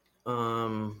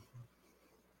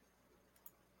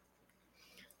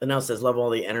 Linnell says, love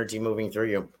all the energy moving through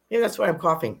you. Yeah, that's why I'm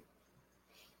coughing.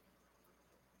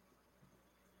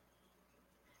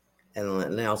 And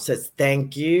Linnell says,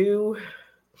 thank you.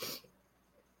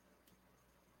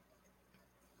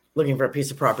 Looking for a piece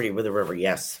of property with a river.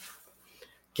 Yes.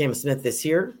 Kim Smith is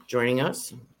here joining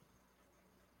us.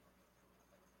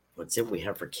 What's it we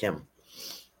have for Kim?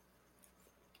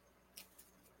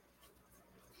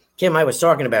 Kim, I was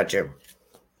talking about you.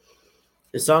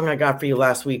 The song I got for you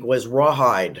last week was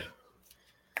Rawhide.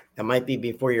 That might be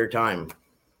before your time.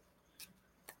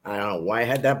 I don't know why I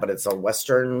had that, but it's a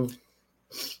Western.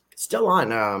 Still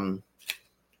on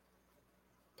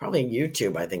probably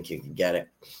YouTube. I think you can get it.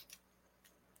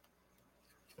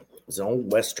 It's an old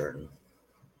Western.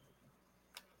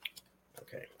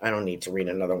 Okay. I don't need to read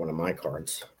another one of my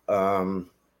cards.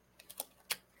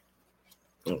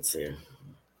 Let's see.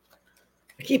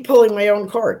 I keep pulling my own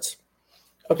cards.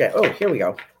 Okay. Oh, here we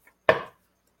go.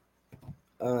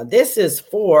 This is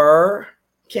for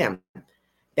Kim.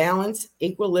 Balance,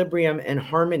 equilibrium, and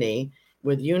harmony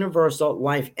with universal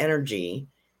life energy.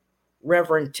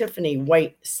 Reverend Tiffany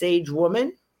White, Sage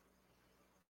Woman.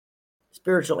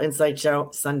 Spiritual Insight Show,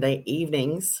 Sunday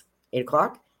evenings, 8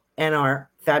 o'clock. And our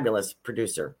fabulous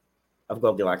producer of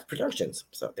Goldilocks Productions.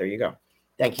 So there you go.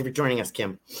 Thank you for joining us,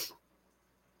 Kim.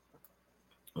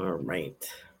 All right.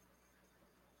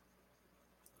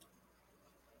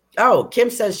 Oh, Kim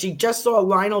says she just saw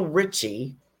Lionel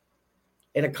Richie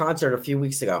in a concert a few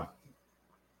weeks ago.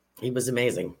 He was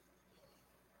amazing.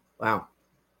 Wow.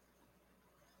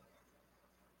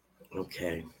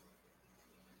 Okay.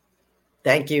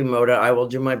 Thank you, Moda. I will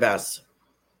do my best.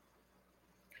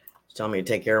 Tell me to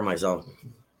take care of myself.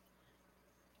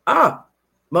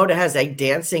 Moda has a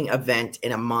dancing event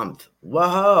in a month.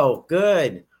 Whoa,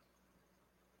 good.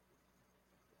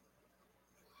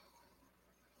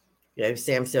 Gave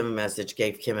Sam a message,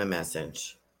 gave Kim a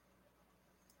message.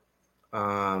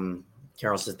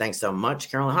 Carol says, thanks so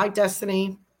much. Carol, hi,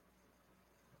 Destiny.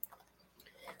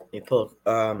 Let me pull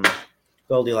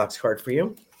Goldilocks card for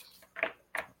you.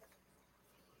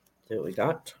 See what we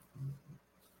got.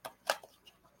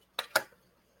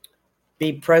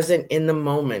 Be present in the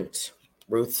moment.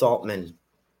 Ruth Saltman.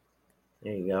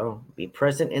 There you go. Be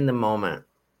present in the moment.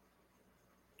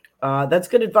 That's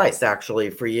good advice,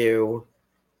 actually, for you,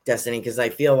 Destiny, because I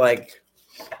feel like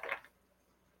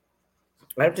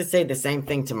I have to say the same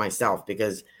thing to myself,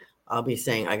 because I'll be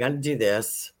saying, I got to do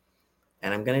this,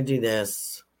 and I'm going to do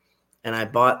this, and I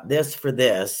bought this for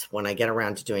this when I get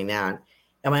around to doing that.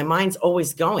 And my mind's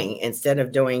always going instead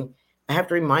of doing, I have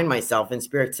to remind myself, and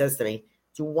Spirit says to me,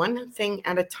 do one thing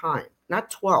at a time, not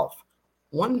 12.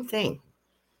 One thing.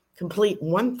 Complete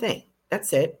one thing.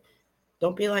 That's it.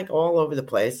 Don't be like all over the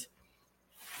place.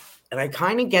 And I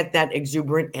kind of get that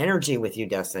exuberant energy with you,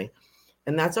 Destiny.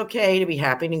 And that's okay to be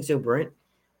happy and exuberant.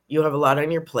 You have a lot on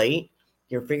your plate.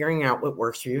 You're figuring out what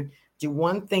works for you. Do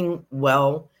one thing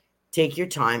well. Take your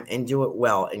time and do it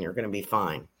well, and you're going to be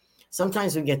fine.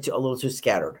 Sometimes we get a little too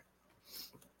scattered.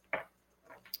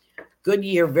 Good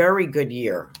year, very good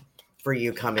year for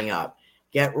you coming up.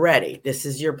 Get ready. This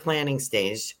is your planning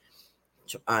stage,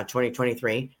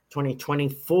 2023.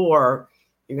 2024,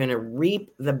 you're going to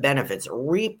reap the benefits,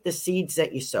 reap the seeds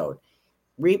that you sowed,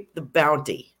 reap the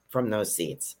bounty from those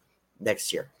seeds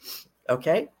next year.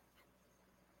 Okay?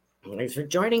 Thanks for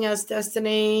joining us,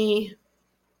 Destiny.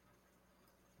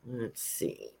 Let's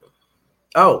see.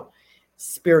 Oh,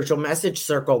 Spiritual Message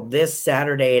Circle this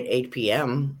Saturday at 8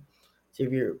 p.m. So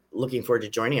if you're looking forward to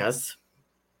joining us.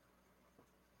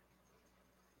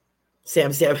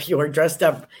 Sam, you are dressed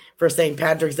up for St.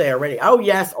 Patrick's Day already. Oh,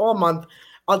 yes, all month.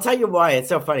 I'll tell you why. It's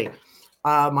so funny.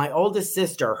 My oldest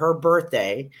sister, her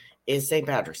birthday is St.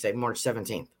 Patrick's Day, March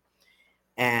 17th.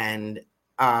 And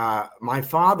my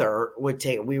father would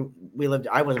take, we lived,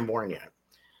 I wasn't born yet.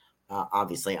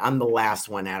 Obviously, I'm the last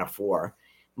one out of 4.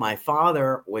 My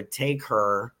father would take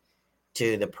her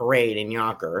to the parade in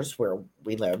Yonkers, where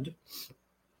we lived.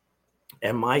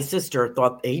 And my sister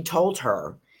thought, he told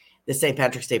her the St.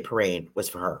 Patrick's Day parade was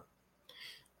for her.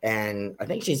 And I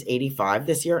think she's 85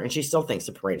 this year, and she still thinks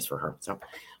the parade is for her. So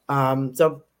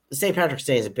St. Patrick's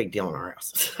Day is a big deal in our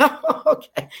house.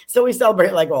 Okay. So we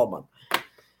celebrate like all month.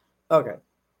 Okay.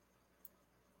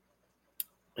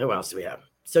 Who else do we have?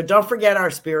 So don't forget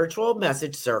our Spiritual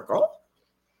Message Circle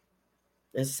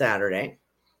this Saturday.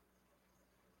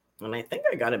 And I think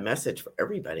I got a message for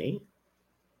everybody.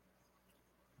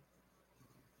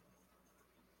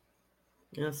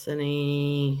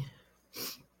 Destiny.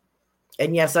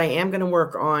 And yes, I am going to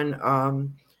work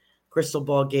on crystal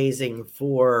ball gazing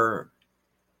for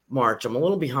March. I'm a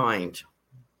little behind.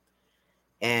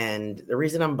 And the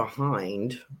reason I'm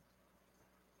behind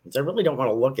is I really don't want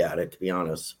to look at it, to be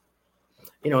honest.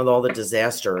 You know, with all the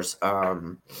disasters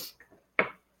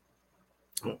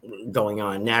going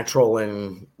on, natural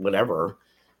and whatever,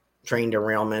 train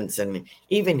derailments. And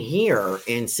even here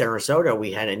in Sarasota,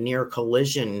 we had a near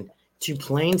collision. 2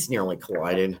 planes nearly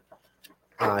collided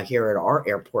here at our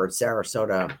airport,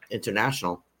 Sarasota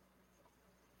International.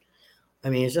 I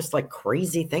mean, it's just like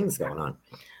crazy things going on.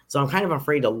 So I'm kind of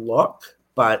afraid to look,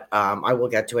 but I will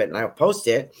get to it and I'll post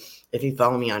it. If you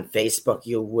follow me on Facebook,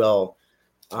 you will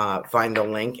find the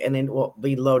link, and it will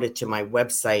be loaded to my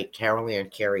website,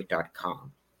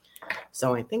 carolancarey.com.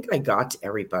 So I think I got to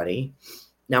everybody.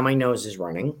 Now my nose is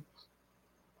running.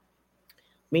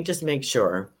 Let me just make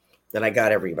sure that I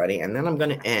got everybody, and then I'm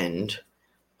going to end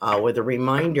with a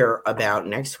reminder about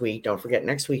next week. Don't forget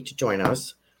next week to join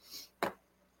us.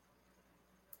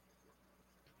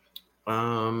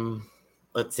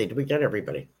 Let's see. Did we get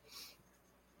everybody?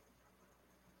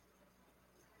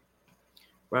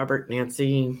 Robert,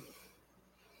 Nancy.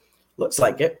 Looks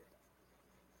like it.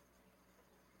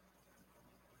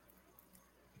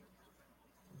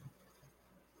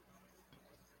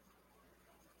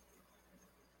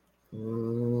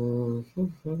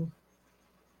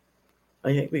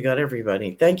 I think we got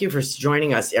everybody. Thank you for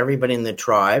joining us, everybody in the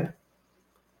tribe.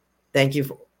 Thank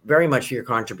you very much for your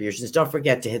contributions. Don't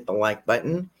forget to hit the like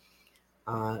button.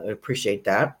 I appreciate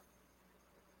that.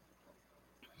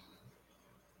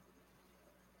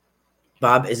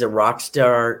 Bob is a rock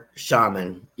star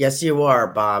shaman. Yes, you are,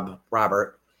 Bob.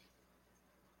 Robert.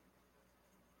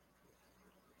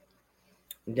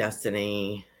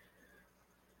 Destiny.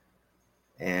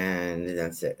 And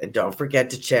that's it. And don't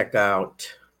forget to check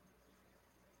out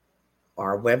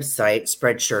our website,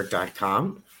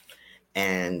 spreadshirt.com,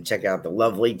 and check out the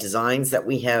lovely designs that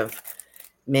we have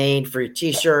made for your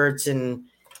t-shirts and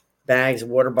bags,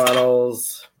 water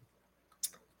bottles,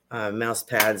 mouse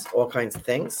pads, all kinds of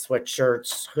things,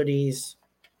 sweatshirts, hoodies,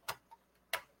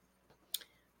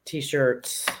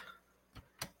 t-shirts.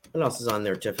 What else is on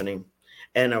there, Tiffany?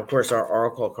 And of course, our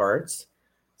Oracle cards.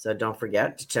 So don't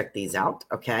forget to check these out,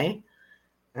 okay?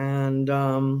 And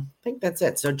I think that's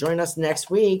it. So join us next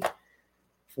week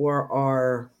for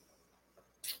our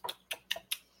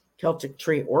Celtic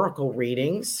Tree Oracle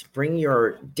readings. Bring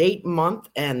your date, month,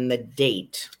 and the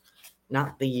date,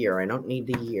 not the year. I don't need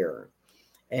the year.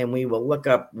 And we will look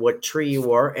up what tree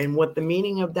you are and what the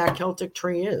meaning of that Celtic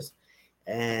tree is.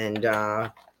 And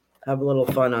have a little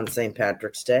fun on St.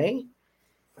 Patrick's Day.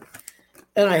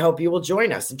 And I hope you will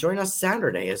join us. And join us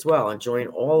Saturday as well. And join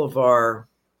all of our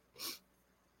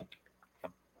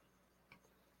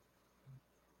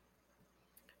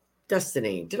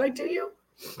Destiny. Did I do you?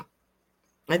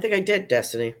 I think I did,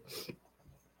 Destiny.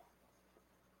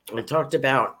 I talked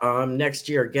about next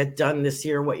year. Get done this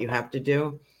year what you have to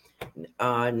do.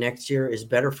 Next year is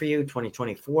better for you,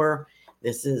 2024.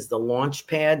 This is the launch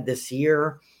pad this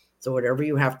year. So whatever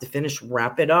you have to finish,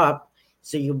 wrap it up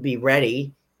so you'll be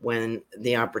ready when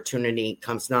the opportunity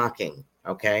comes knocking,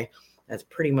 okay? That's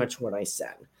pretty much what I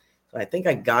said. So I think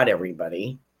I got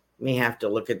everybody. May have to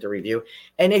look at the review.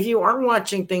 And if you are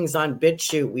watching things on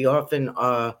BitChute, we often,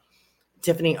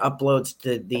 Tiffany uploads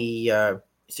to the,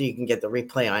 so you can get the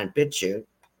replay on BitChute.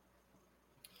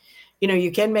 You know,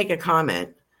 you can make a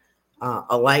comment,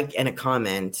 a like and a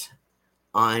comment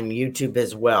on YouTube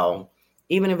as well.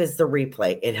 Even if it's the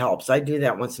replay, it helps. I do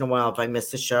that once in a while. If I miss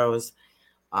the shows,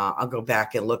 I'll go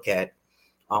back and look at,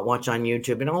 watch on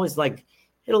YouTube, and always like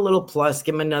hit a little plus,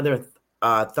 give them another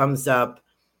thumbs up,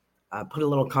 put a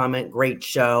little comment, great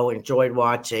show, enjoyed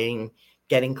watching,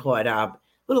 getting caught up,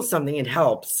 little something. It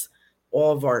helps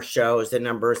all of our shows, the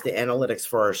numbers, the analytics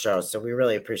for our shows. So we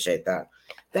really appreciate that.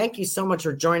 Thank you so much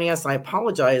for joining us. I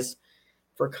apologize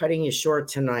for cutting you short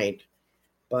tonight,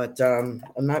 but I'm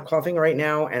not coughing right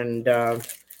now, and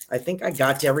I think I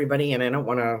got to everybody, and I don't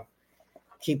want to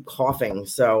keep coughing.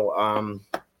 So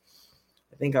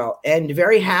I think I'll end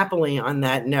very happily on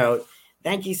that note.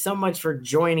 Thank you so much for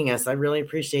joining us. I really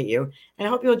appreciate you. And I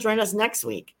hope you'll join us next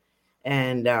week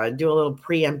and do a little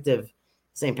preemptive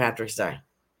St. Patrick's Day.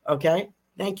 Okay?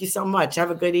 Thank you so much.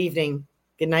 Have a good evening.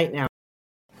 Good night now.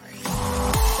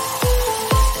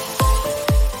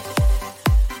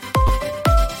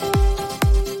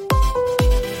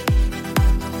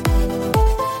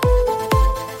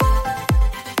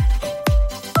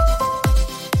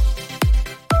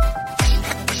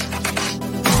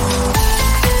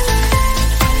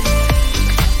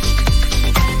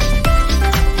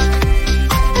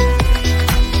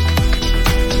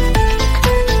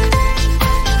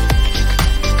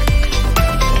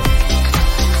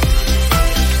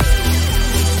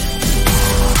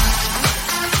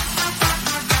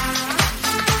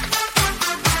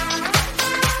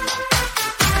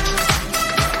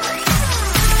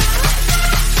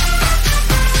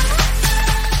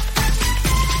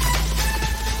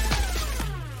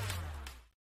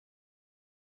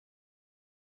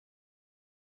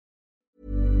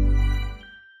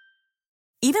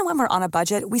 Even when we're on a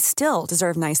budget, we still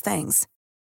deserve nice things.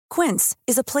 Quince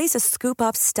is a place to scoop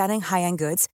up stunning high-end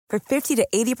goods for 50 to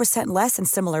 80% less than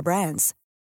similar brands.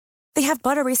 They have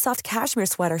buttery soft cashmere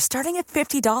sweaters starting at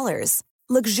 $50,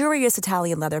 luxurious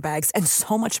Italian leather bags, and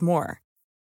so much more.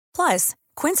 Plus,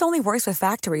 Quince only works with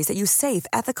factories that use safe,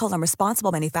 ethical, and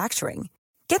responsible manufacturing.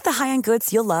 Get the high-end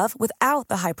goods you'll love without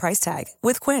the high price tag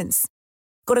with Quince.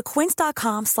 Go to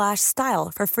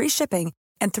quince.com/style for free shipping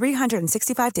and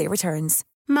 365-day returns.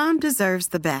 Mom deserves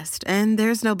the best, and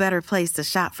there's no better place to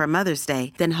shop for Mother's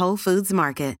Day than Whole Foods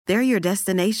Market. They're your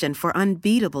destination for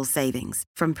unbeatable savings,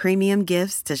 from premium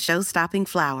gifts to show-stopping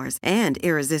flowers and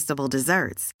irresistible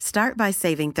desserts. Start by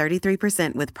saving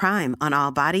 33% with Prime on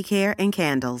all body care and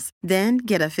candles. Then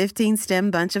get a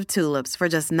 15-stem bunch of tulips for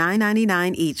just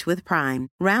 $9.99 each with Prime.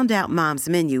 Round out Mom's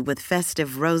menu with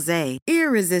festive rosé,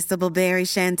 irresistible berry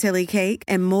chantilly cake,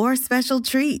 and more special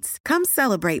treats. Come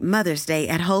celebrate Mother's Day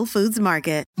at Whole Foods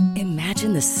Market.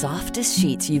 Imagine the softest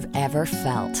sheets you've ever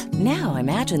felt. Now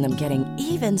imagine them getting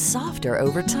even softer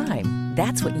over time.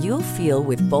 That's what you'll feel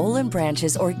with Boll &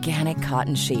 Branch's organic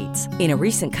cotton sheets. In a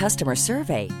recent customer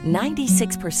survey,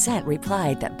 96%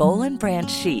 replied that Boll & Branch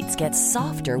sheets get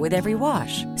softer with every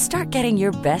wash. Start getting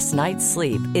your best night's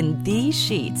sleep in these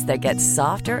sheets that get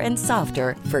softer and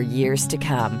softer for years to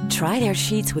come. Try their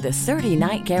sheets with a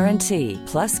 30-night guarantee.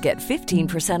 Plus, get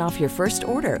 15% off your first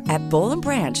order at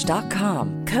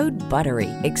bollandbranch.com. Code BUTTERY.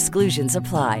 Exclusions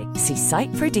apply. See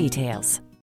site for details.